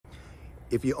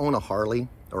if you own a Harley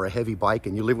or a heavy bike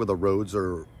and you live where the roads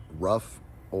are rough,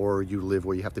 or you live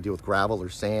where you have to deal with gravel or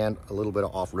sand, a little bit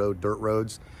of off-road dirt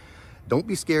roads, don't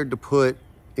be scared to put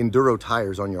enduro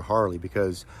tires on your Harley,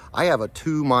 because I have a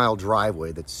 2-mile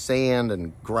driveway that's sand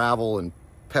and gravel and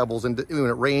pebbles, and when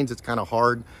it rains it's kind of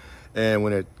hard, and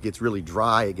when it gets really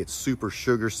dry it gets super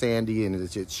sugar sandy, and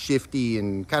it's shifty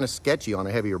and kind of sketchy on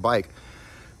a heavier bike.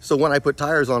 So when I put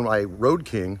tires on my Road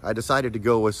King, I decided to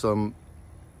go with some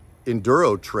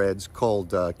enduro treads called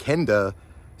Kenda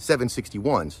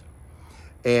 761s.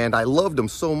 And I loved them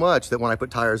so much that when I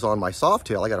put tires on my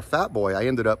Softail, I got a fat boy, I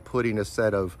ended up putting a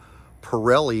set of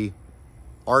Pirelli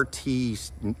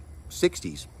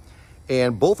RT60s.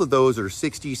 And both of those are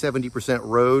 60-70%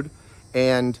 road,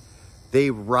 and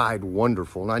they ride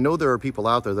wonderful. And I know there are people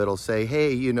out there that'll say,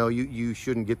 hey, you know, you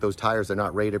shouldn't get those tires, they're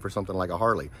not rated for something like a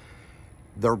Harley.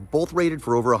 They're both rated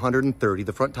for over 130.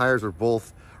 The front tires are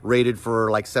both rated for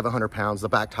like 700 pounds. The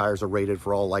back tires are rated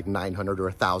for all like 900 or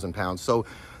 1,000 pounds. So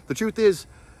the truth is,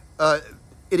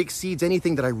 it exceeds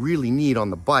anything that I really need on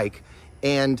the bike.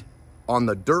 And on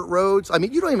the dirt roads, I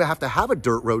mean, you don't even have to have a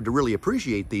dirt road to really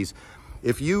appreciate these.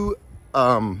 If you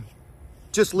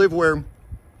just live where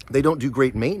they don't do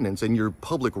great maintenance and your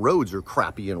public roads are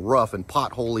crappy and rough and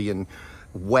potholy and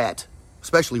wet,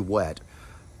 especially wet,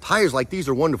 tires like these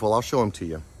are wonderful. I'll show them to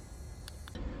you.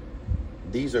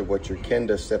 These are what your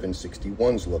Kenda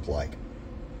 761s look like.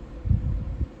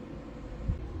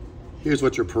 Here's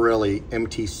what your Pirelli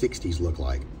MT60s look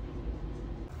like.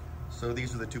 So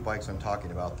these are the two bikes I'm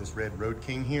talking about. This red Road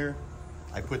King here,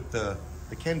 I put the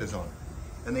Kendas on.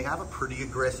 And they have a pretty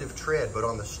aggressive tread, but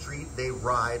on the street, they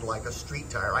ride like a street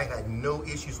tire. I had no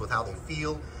issues with how they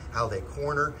feel, how they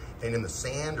corner, and in the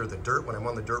sand or the dirt, when I'm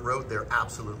on the dirt road, they're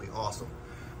absolutely awesome.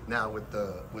 Now with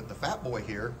the fat boy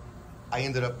here, I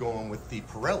ended up going with the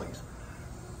Pirellis.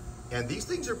 And these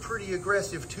things are pretty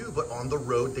aggressive too, but on the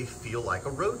road, they feel like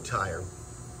a road tire.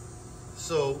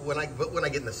 So when I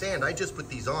get in the sand, I just put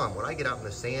these on. When I get out in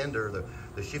the sand or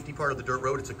the shifty part of the dirt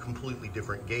road, it's a completely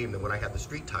different game than when I had the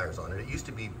street tires on it. It used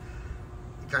to be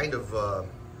kind of,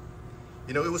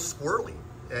 you know, it was squirrely,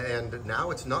 and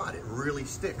now it's not. It really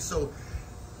sticks. So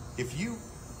if you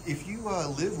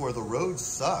live where the roads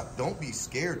suck, don't be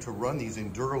scared to run these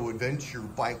enduro adventure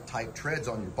bike type treads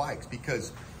on your bikes,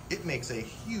 because it makes a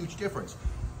huge difference.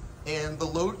 And the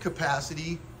load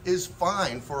capacity is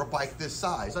fine for a bike this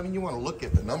size. I mean, you want to look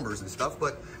at the numbers and stuff,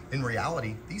 but in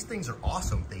reality, these things are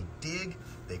awesome. They dig,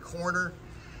 they corner.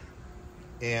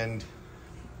 And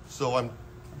so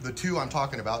the two I'm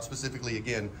talking about specifically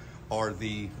again are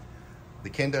the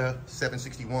Kenda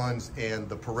 761s and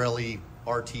the Pirelli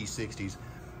RT60s.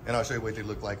 And I'll show you what they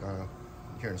look like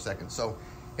here in a second. So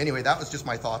anyway, that was just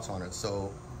my thoughts on it.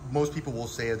 So most people will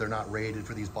say they're not rated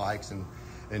for these bikes, and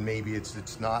maybe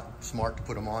it's not smart to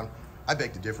put them on. I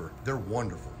beg to differ. They're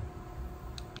wonderful.